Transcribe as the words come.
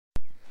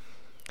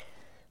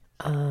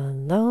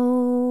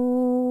Aloha.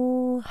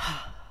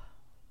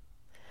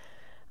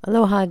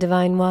 Aloha,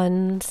 Divine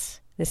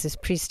Ones. This is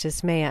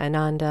Priestess Maya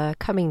Ananda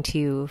coming to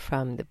you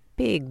from the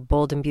big,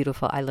 bold, and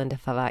beautiful island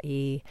of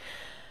Hawaii.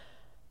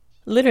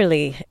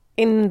 Literally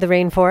in the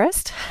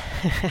rainforest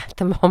at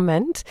the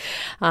moment.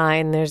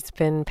 And there's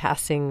been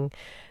passing,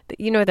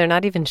 they're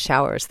not even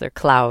showers, they're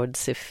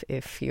clouds.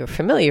 If you're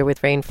familiar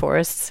with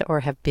rainforests or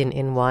have been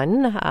in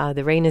one,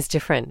 the rain is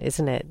different,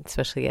 isn't it?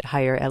 Especially at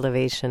higher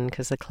elevation,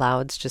 because the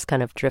clouds just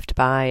kind of drift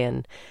by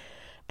and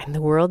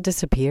the world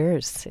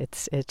disappears.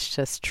 It's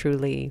just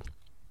truly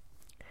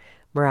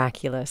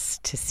miraculous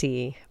to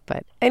see.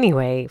 But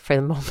anyway, for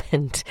the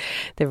moment,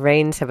 the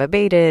rains have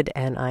abated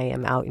and I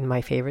am out in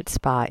my favorite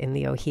spot in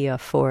the Ohia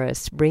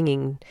forest,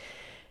 bringing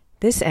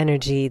this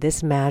energy,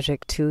 this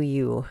magic to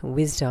you,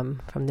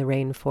 wisdom from the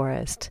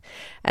rainforest.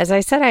 As I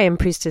said, I am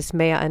Priestess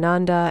Maya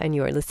Ananda, and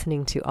you are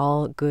listening to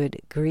All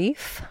Good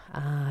Grief.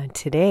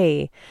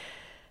 Today,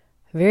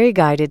 very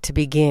guided to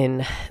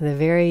begin the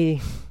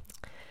very,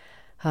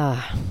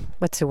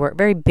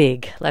 very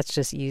big, let's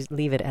just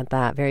leave it at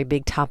that, very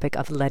big topic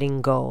of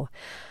letting go.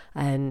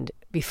 And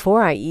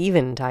before I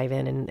even dive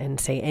in and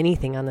say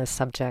anything on this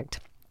subject,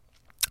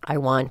 I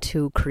want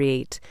to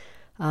create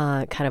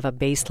kind of a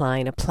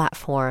baseline, a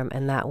platform,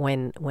 and that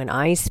when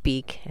I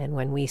speak and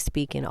when we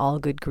speak in All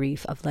Good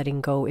Grief of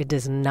letting go, it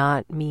does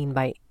not mean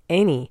by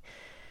any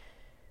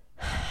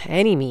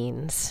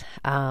means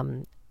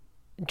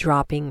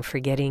dropping,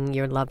 forgetting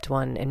your loved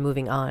one and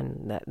moving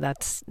on.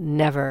 That's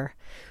never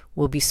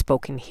will be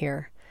spoken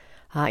here.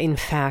 In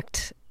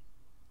fact,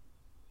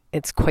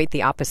 it's quite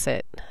the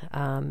opposite.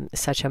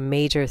 Such a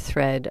major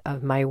thread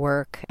of my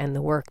work and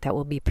the work that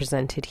will be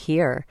presented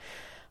here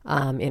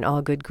in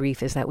All Good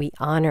Grief is that we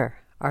honor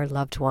our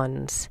loved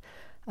ones.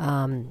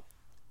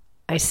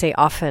 I say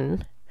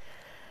often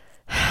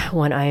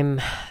when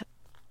I'm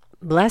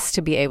blessed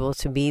to be able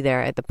to be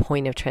there at the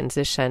point of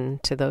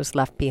transition to those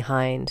left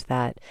behind,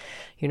 that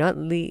you're not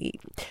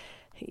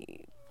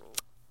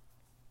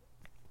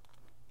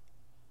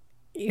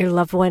your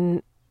loved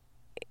one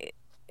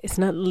is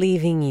not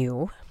leaving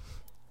you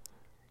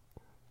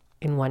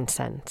in one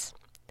sense,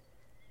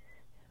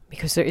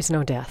 because there is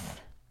no death.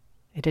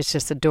 It is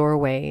just a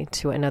doorway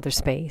to another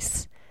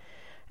space.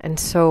 And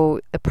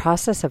so the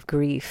process of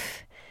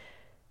grief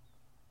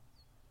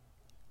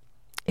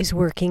is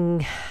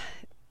working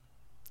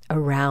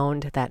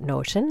around that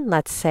notion,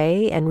 let's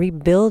say, and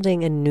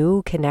rebuilding a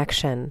new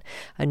connection,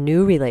 a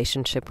new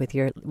relationship with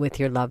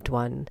your loved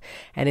one.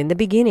 And in the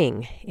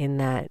beginning, in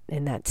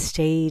that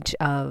stage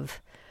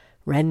of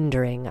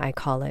rendering, I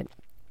call it,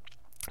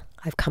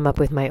 I've come up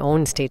with my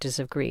own stages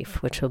of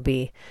grief, which will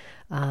be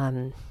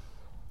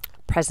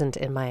present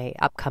in my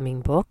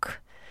upcoming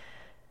book,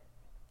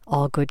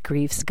 All Good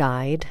Grief's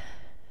Guide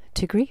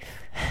to Grief.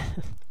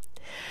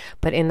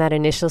 But in that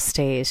initial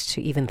stage,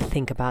 to even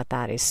think about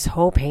that is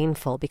so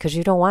painful because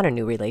you don't want a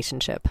new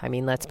relationship. I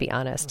mean, let's be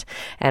honest.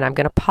 And I'm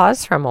going to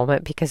pause for a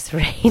moment because the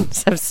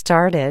rains have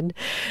started.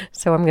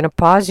 So I'm going to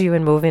pause you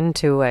and move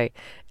into a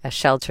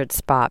sheltered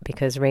spot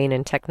because rain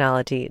and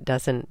technology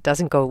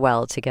doesn't go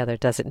well together,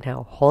 does it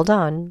now? Hold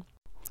on.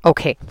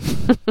 Okay.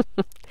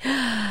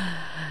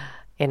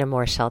 In a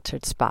more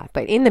sheltered spot.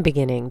 But in the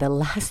beginning, the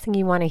last thing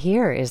you want to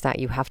hear is that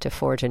you have to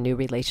forge a new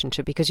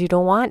relationship, because you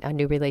don't want a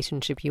new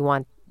relationship. You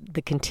want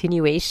the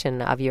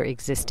continuation of your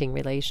existing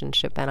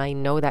relationship. And I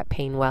know that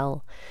pain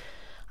well.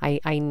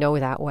 I know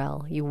that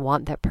well. You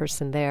want that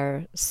person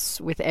there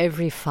with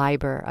every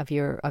fiber of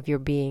your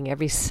being.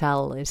 Every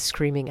cell is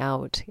screaming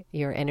out,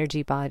 your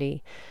energy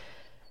body,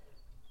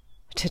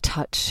 to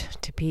touch,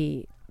 to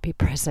be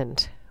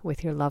present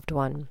with your loved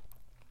one.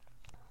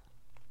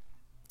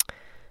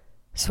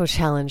 So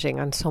challenging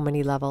on so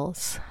many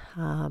levels.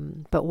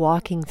 But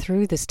walking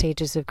through the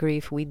stages of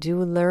grief, we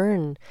do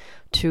learn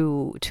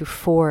to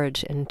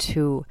forge and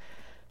to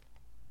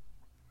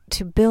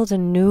build a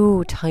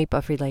new type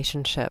of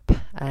relationship.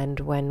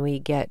 And when we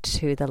get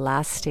to the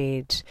last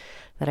stage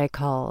that I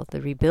call the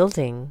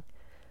rebuilding,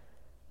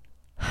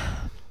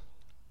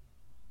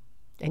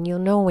 and you'll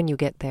know when you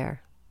get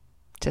there.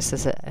 Just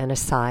as an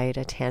aside,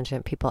 a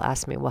tangent, people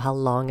ask me, well, how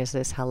long is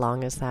this? How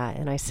long is that?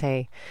 And I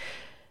say,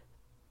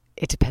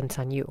 it depends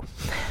on you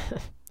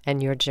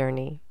and your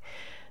journey.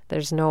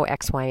 There's no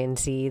X, Y, and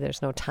Z.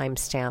 There's no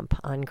timestamp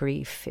on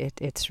grief.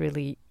 It's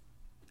really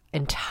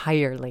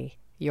entirely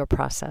your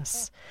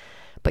process.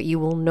 But you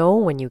will know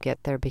when you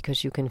get there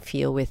because you can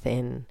feel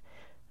within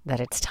that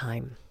it's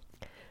time.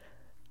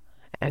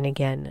 And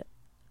again,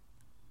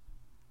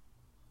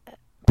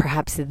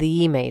 perhaps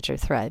the major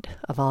thread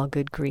of All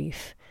Good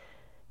Grief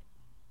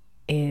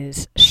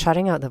is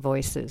shutting out the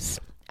voices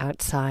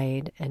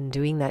outside and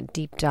doing that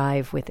deep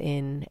dive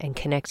within and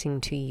connecting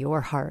to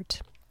your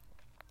heart,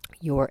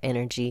 your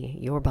energy,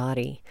 your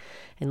body,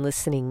 and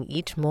listening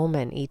each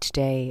moment, each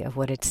day of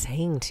what it's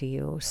saying to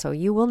you. So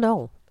you will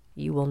know.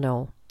 You will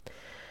know.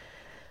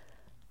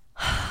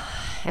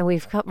 And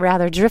we've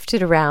rather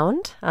drifted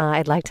around.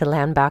 I'd like to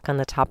land back on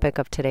the topic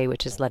of today,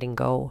 which is letting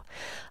go.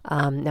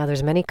 Now,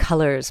 there's many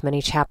colors,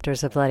 many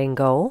chapters of letting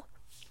go.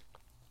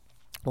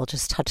 we'll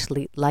just touch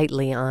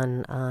lightly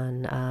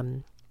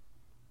on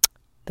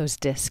those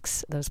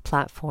discs, those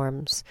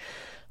platforms.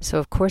 So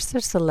of course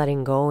there's the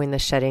letting go and the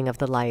shedding of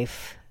the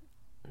life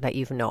that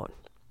you've known.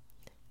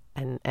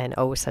 And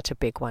oh, such a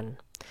big one.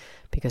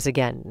 Because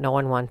again, no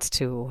one wants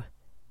to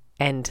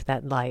end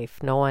that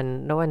life. No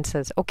one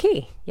says,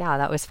 okay, yeah,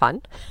 that was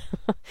fun.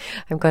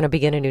 I'm going to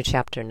begin a new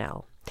chapter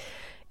now.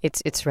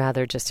 It's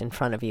rather just in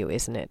front of you,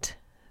 isn't it?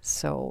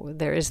 So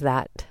there is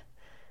that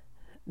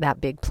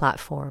big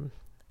platform,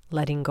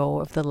 letting go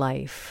of the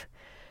life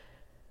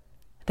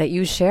that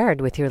you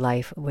shared with your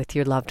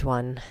loved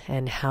one,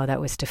 and how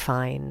that was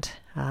defined.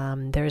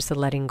 There's the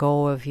letting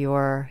go of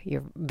your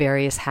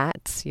various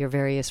hats, your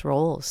various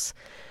roles.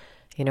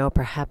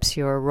 Perhaps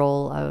your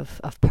role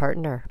of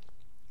partner.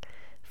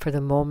 For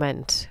the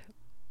moment,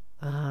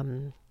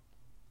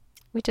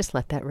 we just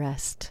let that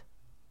rest,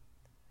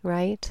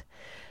 right?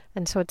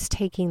 And so it's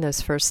taking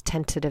those first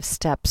tentative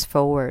steps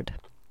forward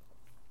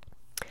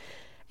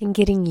and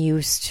getting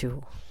used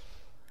to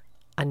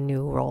a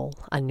new role,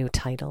 a new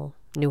title,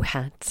 new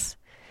hats.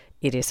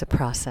 It is a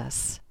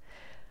process.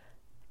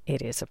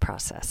 It is a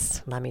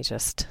process. Let me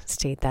just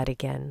state that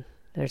again.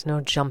 There's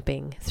no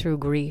jumping through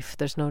grief.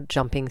 There's no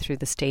jumping through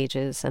the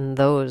stages. And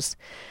those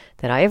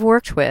that I have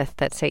worked with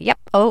that say, yep,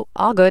 oh,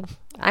 all good,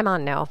 I'm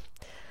on now.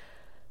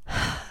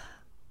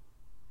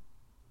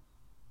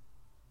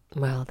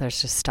 Well, there's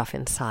just stuff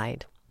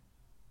inside,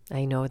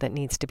 I know, that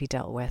needs to be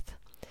dealt with.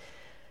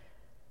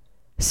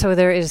 So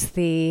there is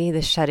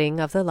the shedding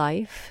of the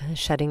life,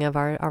 shedding of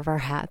our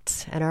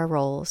hats and our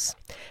roles.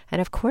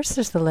 And of course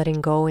there's the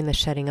letting go and the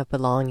shedding of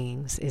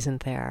belongings,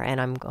 isn't there?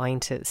 And I'm going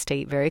to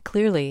state very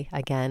clearly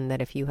again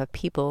that if you have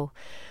people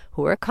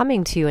who are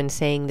coming to you and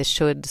saying the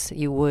shoulds,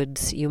 you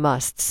woulds, you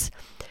musts,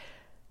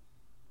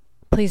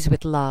 please,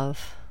 with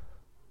love,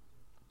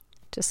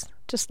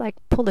 just like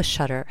pull the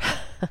shutter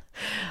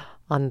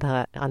on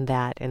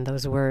that and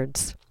those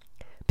words,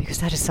 because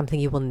that is something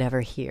you will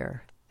never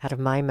hear out of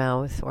my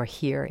mouth or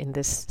here in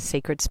this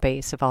sacred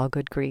space of All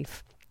Good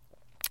Grief.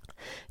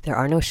 There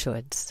are no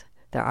shoulds.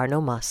 There are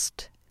no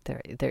must.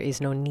 There is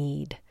no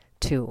need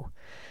to.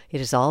 It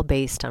is all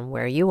based on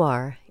where you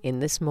are in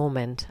this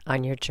moment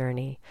on your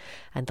journey.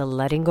 And the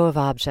letting go of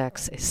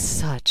objects is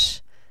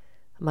such,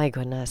 my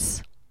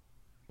goodness,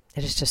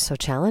 it is just so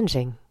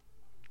challenging.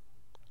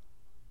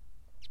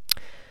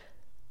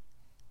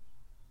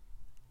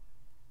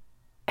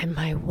 And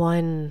my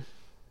one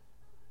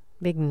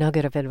big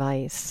nugget of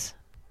advice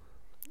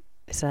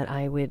is that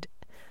I would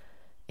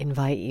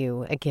invite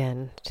you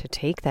again to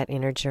take that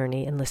inner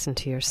journey and listen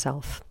to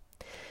yourself.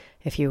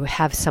 If you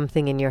have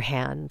something in your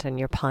hand and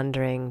you're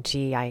pondering,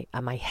 gee,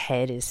 my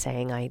head is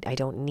saying I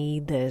don't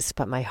need this,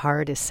 but my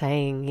heart is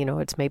saying,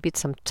 it's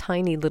some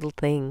tiny little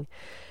thing.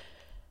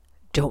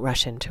 Don't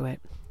rush into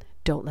it.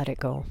 Don't let it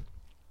go.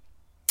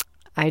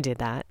 I did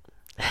that.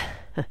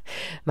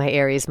 My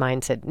Aries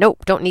mind said,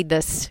 nope, don't need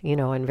this,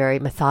 and very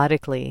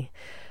methodically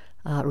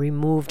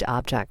removed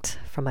object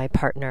from my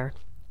partner.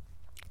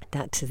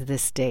 That to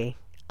this day,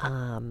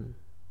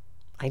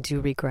 I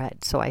do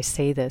regret. So I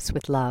say this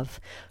with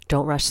love.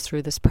 Don't rush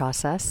through this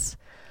process.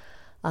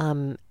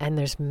 And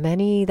there's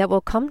many that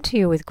will come to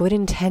you with good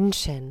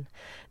intention,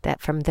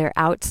 that from their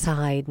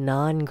outside,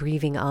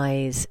 non-grieving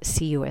eyes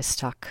see you as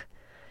stuck,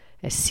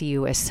 see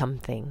you as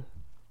something.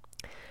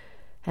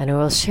 And I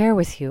will share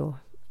with you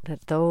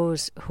that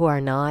those who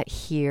are not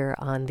here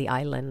on the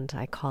island,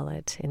 I call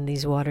it, in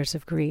these waters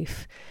of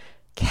grief,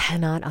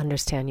 cannot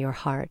understand your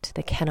heart.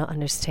 They cannot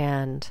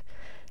understand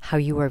how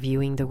you are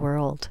viewing the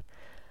world.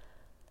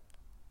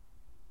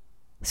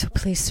 So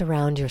please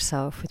surround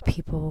yourself with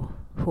people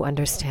who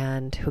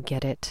understand, who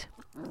get it,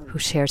 who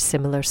share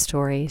similar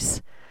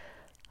stories,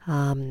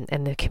 and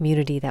the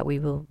community that we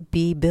will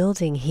be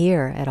building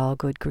here at All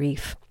Good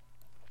Grief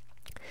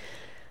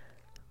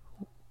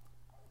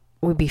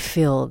will be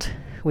filled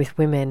with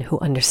women who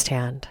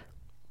understand.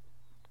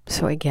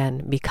 So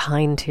again, be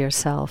kind to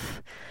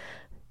yourself.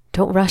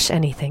 Don't rush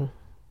anything.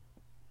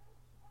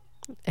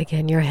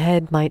 Again, your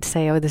head might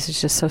say, oh, this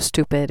is just so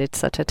stupid. It's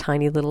such a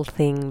tiny little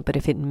thing. But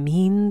if it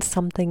means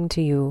something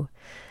to you,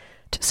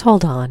 just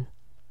hold on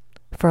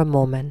for a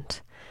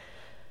moment.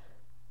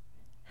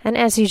 And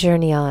as you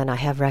journey on, I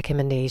have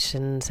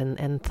recommendations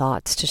and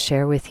thoughts to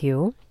share with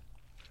you.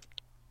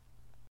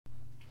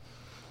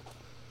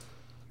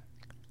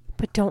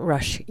 But don't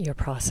rush your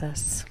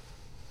process.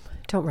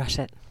 Don't rush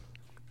it.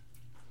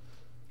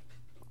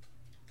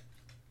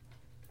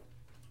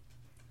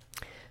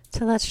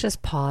 So let's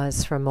just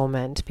pause for a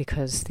moment,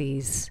 because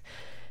these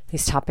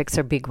topics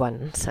are big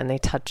ones and they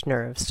touch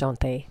nerves, don't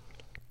they?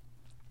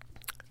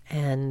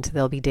 And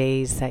there'll be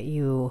days that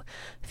you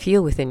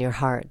feel within your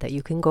heart that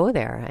you can go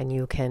there and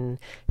you can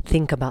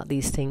think about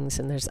these things.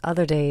 And there's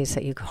other days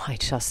that you go, I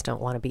just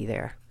don't want to be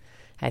there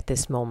at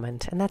this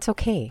moment. And that's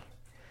okay.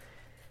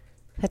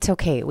 That's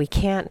okay. We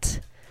can't...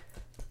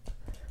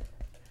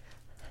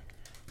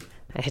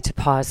 I had to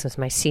pause as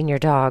my senior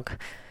dog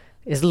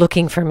is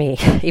looking for me,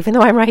 even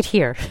though I'm right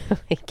here.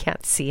 He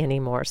can't see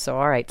anymore. So,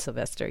 all right,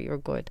 Sylvester, you're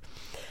good.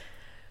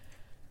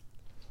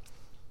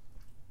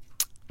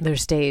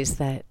 there's days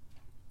that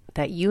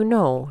you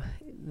know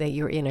that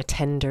you're in a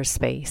tender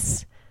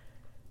space.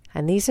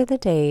 And these are the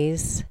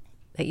days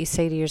that you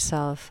say to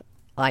yourself,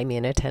 I'm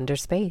in a tender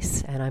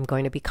space and I'm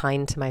going to be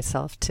kind to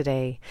myself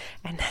today.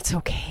 And that's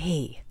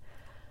okay.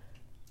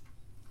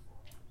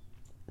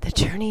 The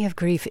journey of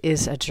grief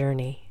is a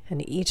journey,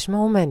 and each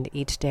moment,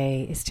 each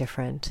day is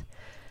different.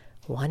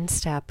 One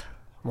step,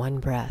 one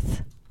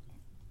breath.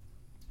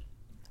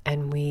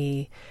 And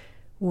we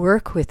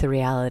work with the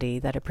reality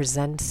that it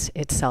presents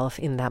itself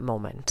in that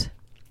moment.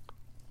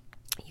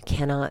 You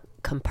cannot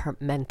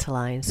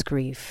compartmentalize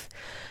grief.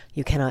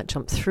 You cannot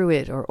jump through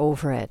it or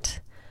over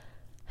it.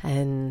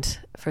 And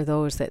for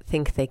those that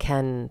think they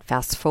can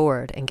fast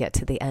forward and get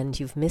to the end,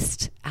 you've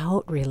missed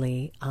out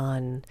really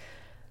on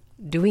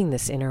doing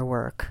this inner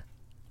work.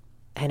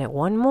 And at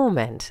one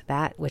moment,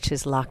 that which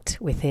is locked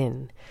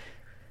within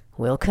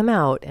will come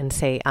out and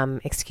say,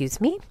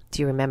 excuse me,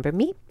 do you remember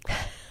me?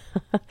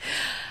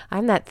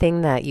 I'm that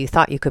thing that you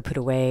thought you could put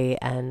away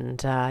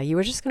and you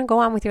were just going to go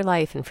on with your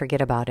life and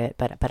forget about it.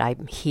 But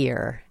I'm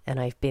here and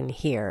I've been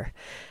here.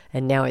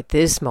 And now at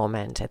this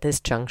moment, at this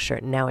juncture,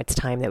 now it's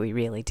time that we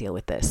really deal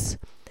with this.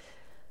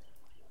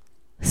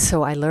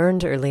 So I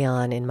learned early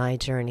on in my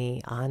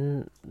journey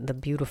on the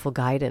beautiful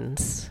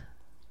guidance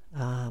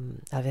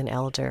of an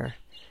elder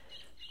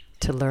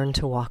to learn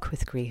to walk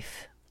with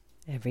grief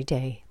every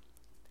day,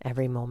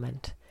 every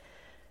moment.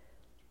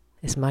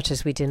 As much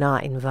as we do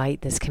not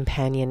invite this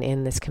companion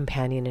in, this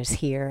companion is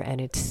here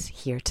and it's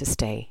here to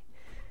stay.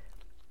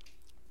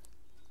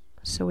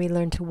 So we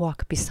learn to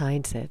walk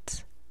besides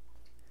it.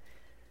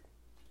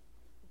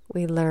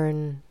 We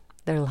learn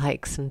their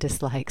likes and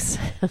dislikes,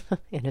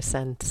 in a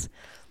sense.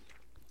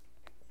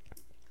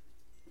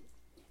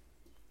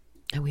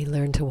 And we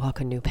learn to walk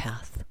a new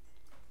path.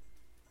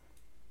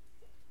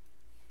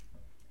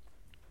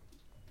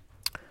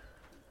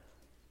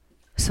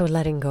 So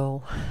letting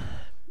go.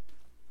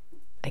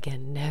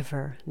 Again,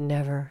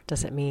 never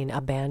does it mean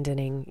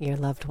abandoning your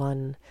loved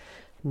one.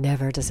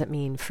 Never does it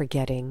mean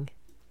forgetting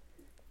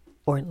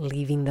or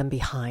leaving them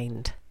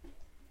behind.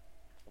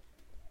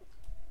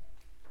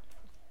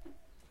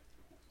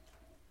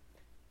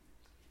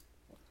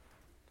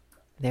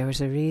 There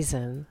was a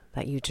reason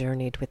that you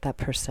journeyed with that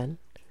person,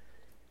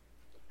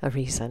 a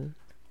reason,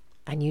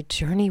 and you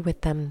journey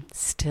with them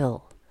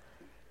still,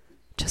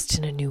 just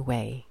in a new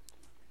way.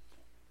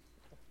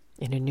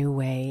 In a new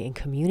way, in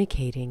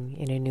communicating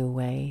in a new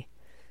way.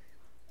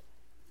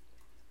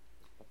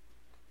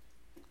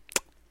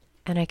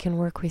 And I can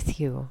work with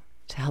you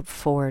to help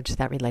forge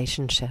that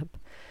relationship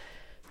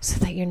so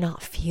that you're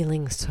not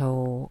feeling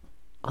so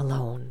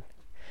alone,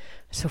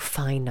 so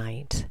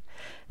finite.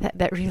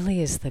 That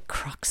really is the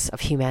crux of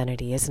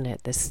humanity, isn't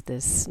it?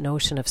 This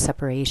notion of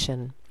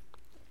separation,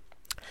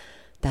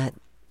 that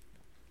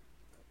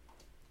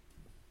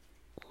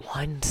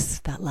once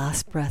that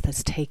last breath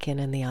is taken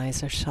and the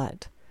eyes are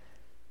shut,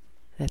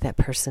 that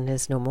person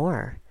is no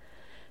more.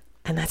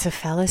 And that's a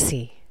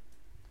fallacy.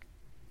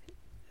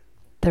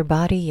 Their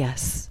body,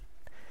 yes,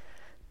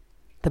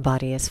 the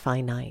body is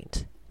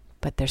finite,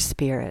 but their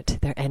spirit,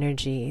 their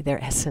energy,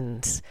 their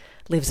essence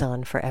lives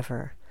on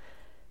forever.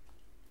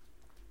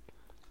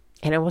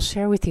 And I will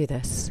share with you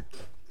this.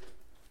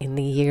 In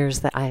the years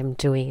that I am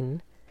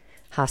doing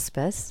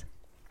hospice,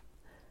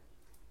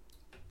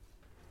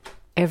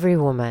 every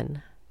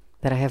woman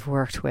that I have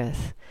worked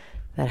with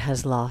that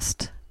has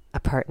lost a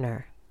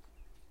partner,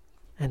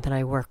 and then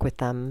I work with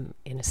them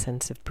in a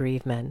sense of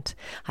bereavement,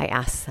 I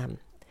ask them,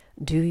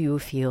 do you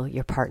feel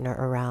your partner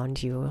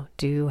around you?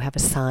 Do you have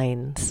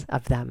signs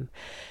of them?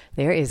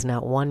 There is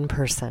not one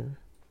person,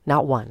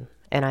 not one,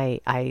 and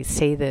I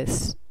say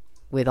this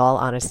with all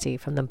honesty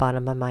from the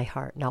bottom of my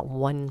heart, not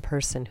one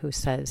person who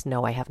says,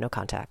 no, I have no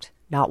contact.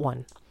 Not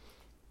one.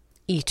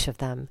 Each of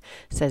them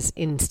says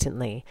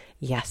instantly,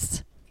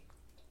 yes,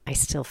 I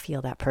still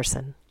feel that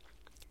person.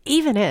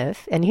 Even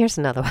if, and here's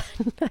another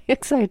one,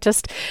 I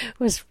just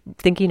was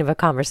thinking of a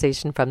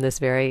conversation from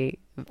this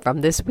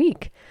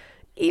week.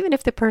 Even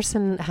if the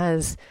person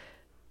has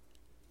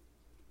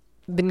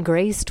been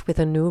graced with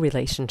a new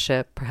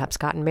relationship, perhaps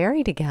gotten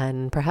married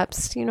again,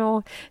 perhaps,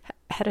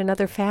 had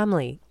another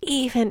family,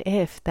 even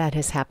if that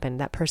has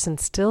happened, that person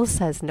still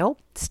says, nope,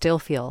 still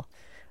feel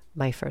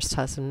my first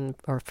husband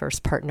or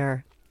first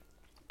partner,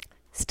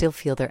 still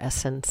feel their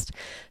essence,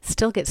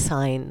 still get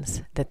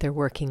signs that they're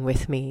working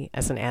with me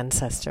as an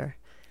ancestor.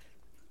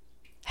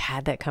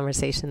 Had that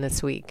conversation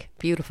this week.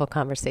 Beautiful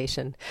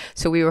conversation.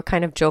 So we were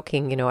kind of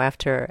joking,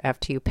 after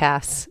you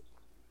pass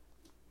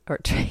or,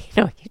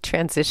 you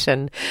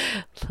transition,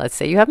 let's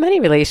say you have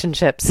many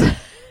relationships.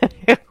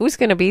 Who's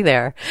going to be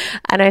there?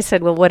 And I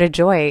said, well, what a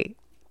joy.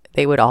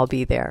 They would all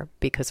be there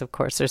because, of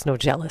course, there's no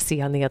jealousy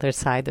on the other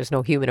side. There's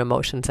no human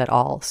emotions at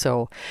all.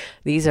 So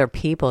these are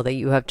people that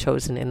you have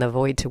chosen in the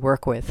void to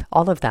work with,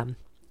 all of them.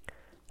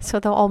 So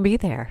they'll all be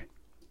there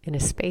in a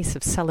space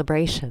of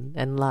celebration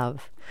and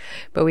love.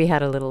 But we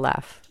had a little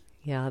laugh,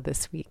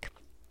 this week.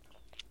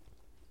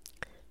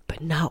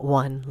 But not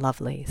one,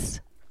 lovelies.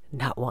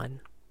 Not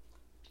one.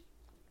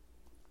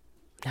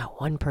 Now,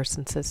 one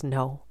person says,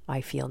 no,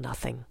 I feel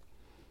nothing.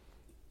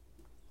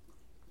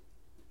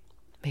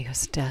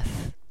 Because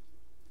death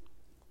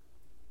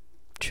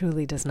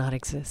truly does not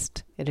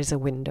exist. It is a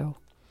window.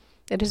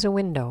 It is a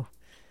window.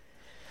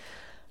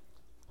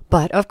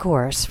 But, of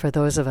course, for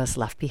those of us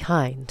left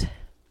behind,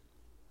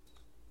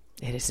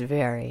 it is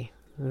very,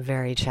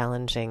 very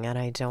challenging, and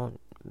I don't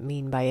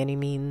mean by any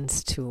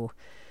means to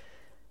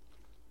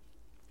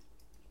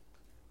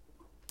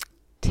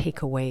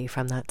take away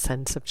from that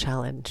sense of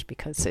challenge,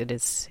 because it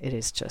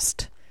is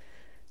just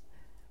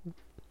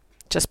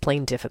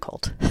plain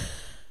difficult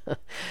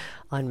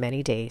on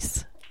many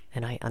days,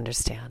 and I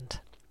understand.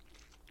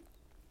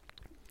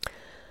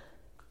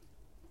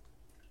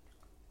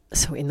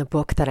 So in the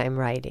book that I'm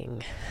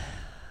writing,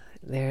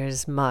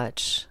 there's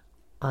much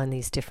on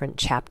these different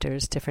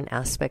chapters, different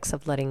aspects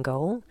of letting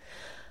go.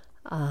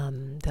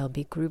 There'll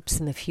be groups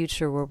in the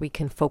future where we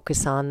can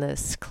focus on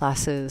this,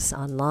 classes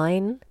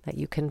online that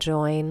you can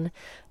join,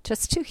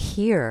 just to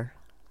hear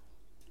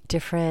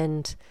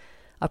different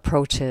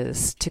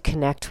approaches, to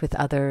connect with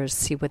others,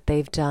 see what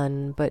they've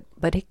done, but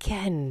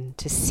again,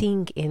 to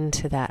sink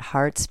into that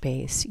heart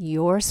space,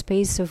 your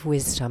space of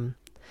wisdom,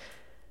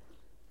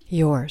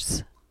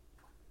 yours,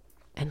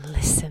 and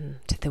listen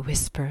to the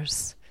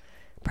whispers,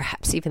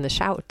 perhaps even the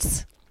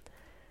shouts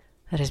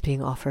that is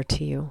being offered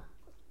to you.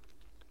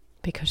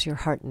 Because your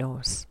heart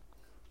knows.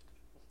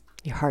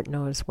 Your heart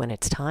knows when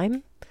it's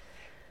time.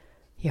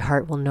 Your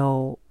heart will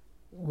know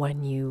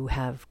when you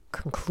have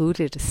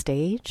concluded a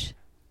stage.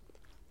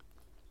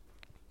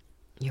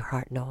 Your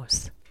heart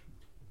knows.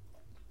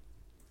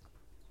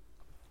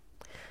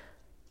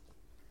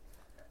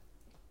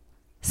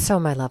 So,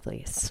 my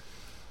lovelies,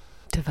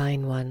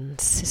 divine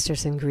ones,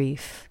 sisters in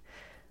grief,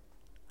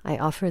 I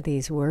offer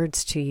these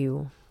words to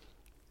you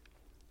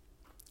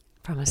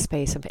from a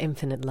space of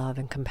infinite love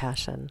and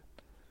compassion.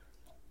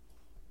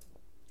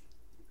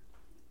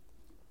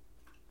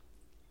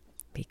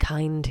 Be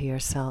kind to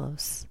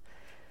yourselves.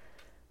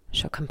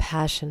 Show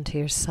compassion to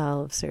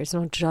yourselves. There is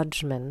no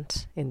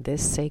judgment in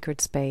this sacred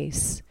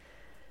space.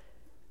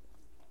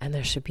 And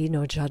there should be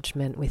no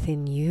judgment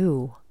within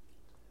you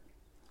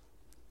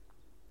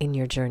in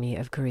your journey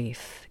of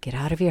grief. Get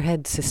out of your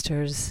head,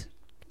 sisters.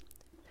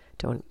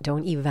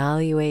 Don't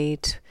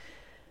evaluate,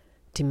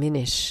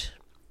 diminish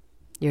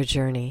your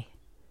journey.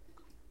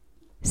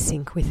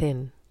 Sink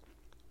within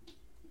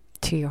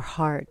to your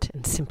heart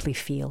and simply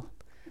feel.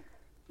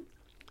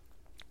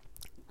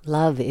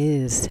 Love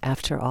is,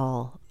 after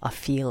all, a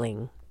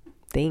feeling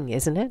thing,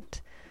 isn't it?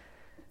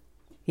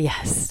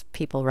 Yes,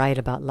 people write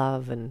about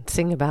love and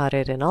sing about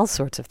it and all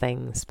sorts of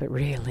things, but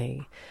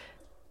really,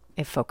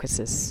 it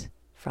focuses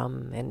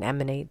from and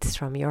emanates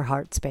from your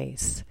heart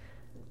space.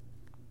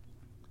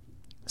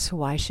 So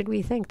why should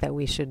we think that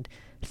we should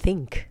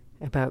think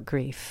about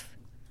grief?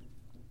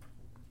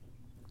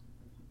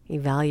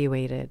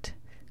 Evaluate it,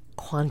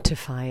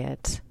 quantify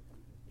it.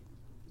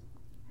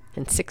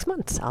 In 6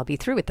 months, I'll be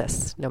through with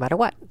this, no matter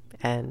what.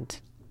 And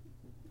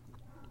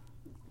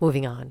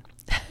moving on.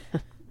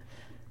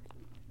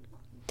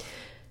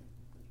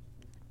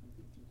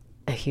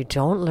 If you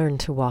don't learn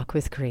to walk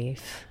with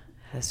grief,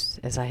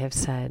 as I have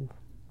said,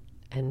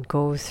 and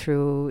go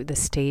through the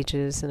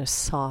stages in a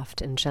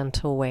soft and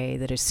gentle way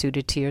that is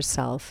suited to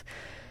yourself,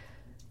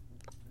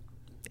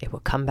 it will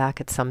come back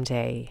at some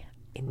day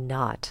in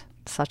not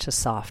such a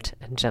soft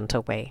and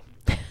gentle way.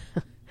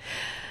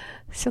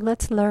 So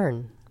let's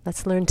learn.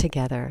 Let's learn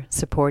together,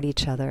 support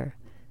each other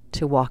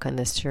to walk on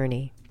this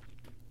journey.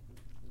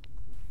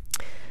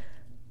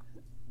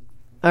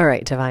 All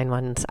right, divine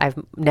ones. I've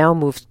now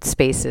moved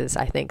spaces,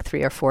 I think,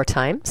 3 or 4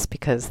 times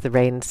because the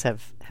rains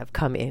have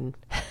come in.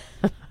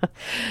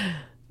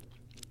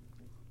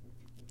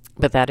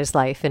 But that is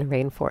life in a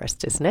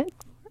rainforest, isn't it?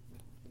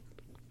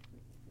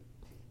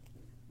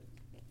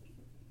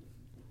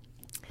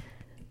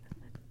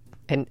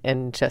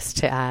 And just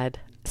to add,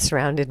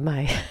 surrounded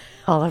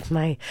all of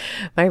my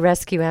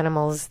rescue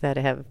animals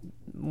that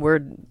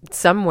were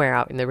somewhere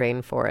out in the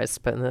rainforest,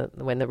 but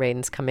when the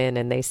rains come in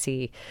and they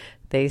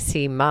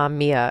see Mom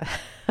Mia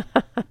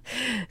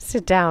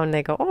sit down,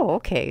 they go, oh,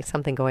 okay,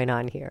 something going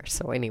on here.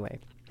 So anyway,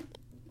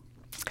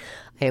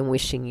 I am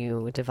wishing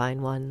you,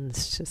 divine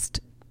ones, just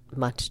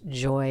much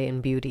joy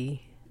and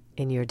beauty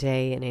in your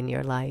day and in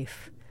your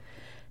life.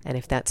 And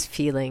if that's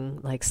feeling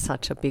like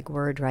such a big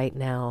word right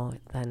now,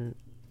 then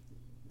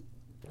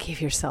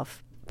give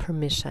yourself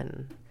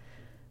permission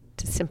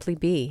to simply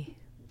be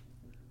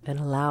and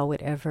allow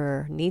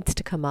whatever needs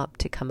to come up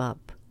to come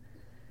up.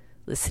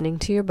 Listening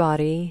to your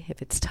body.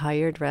 If it's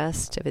tired,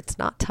 rest. If it's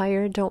not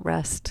tired, don't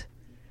rest.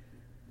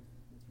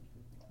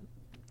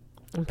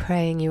 And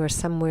praying you are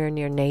somewhere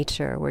near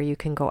nature where you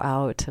can go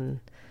out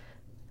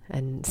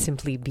and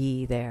simply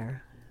be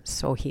there.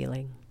 So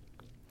healing.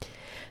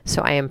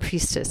 So I am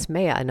Priestess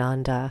Maya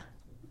Ananda,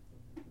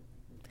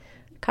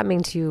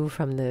 coming to you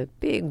from the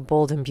big,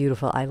 bold, and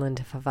beautiful island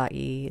of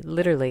Hawaii,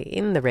 literally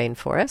in the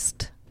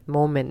rainforest,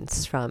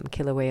 moments from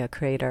Kilauea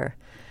Crater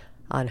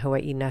on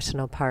Hawaii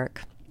National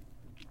Park.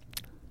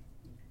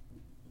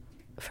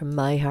 from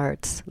my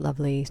heart,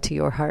 lovely, to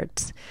your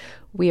hearts.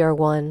 We are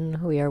one.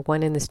 We are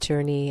one in this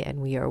journey,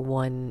 and we are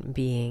one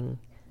being.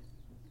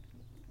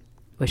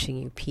 Wishing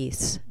you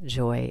peace,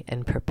 joy,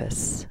 and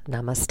purpose.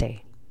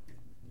 Namaste.